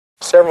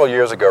Several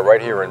years ago,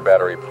 right here in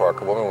Battery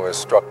Park, a woman was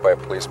struck by a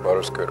police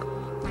motor scooter.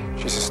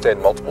 She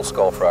sustained multiple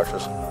skull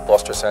fractures,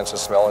 lost her sense of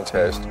smell and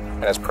taste,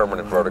 and has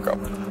permanent vertigo.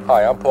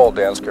 Hi, I'm Paul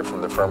Dansker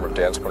from the firm of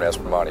Dansker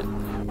Aspromonte.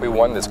 We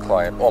won this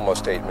client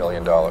almost $8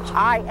 million.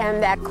 I am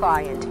that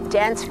client.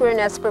 Dansker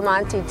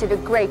Aspromonte did a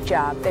great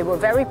job. They were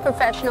very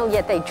professional,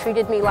 yet they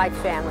treated me like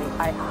family.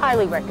 I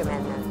highly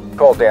recommend them.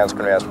 Call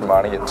Dansker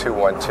Aspromonte at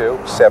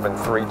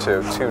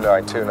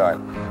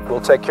 212-732-2929. We'll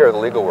take care of the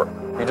legal work.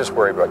 You just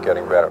worry about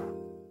getting better.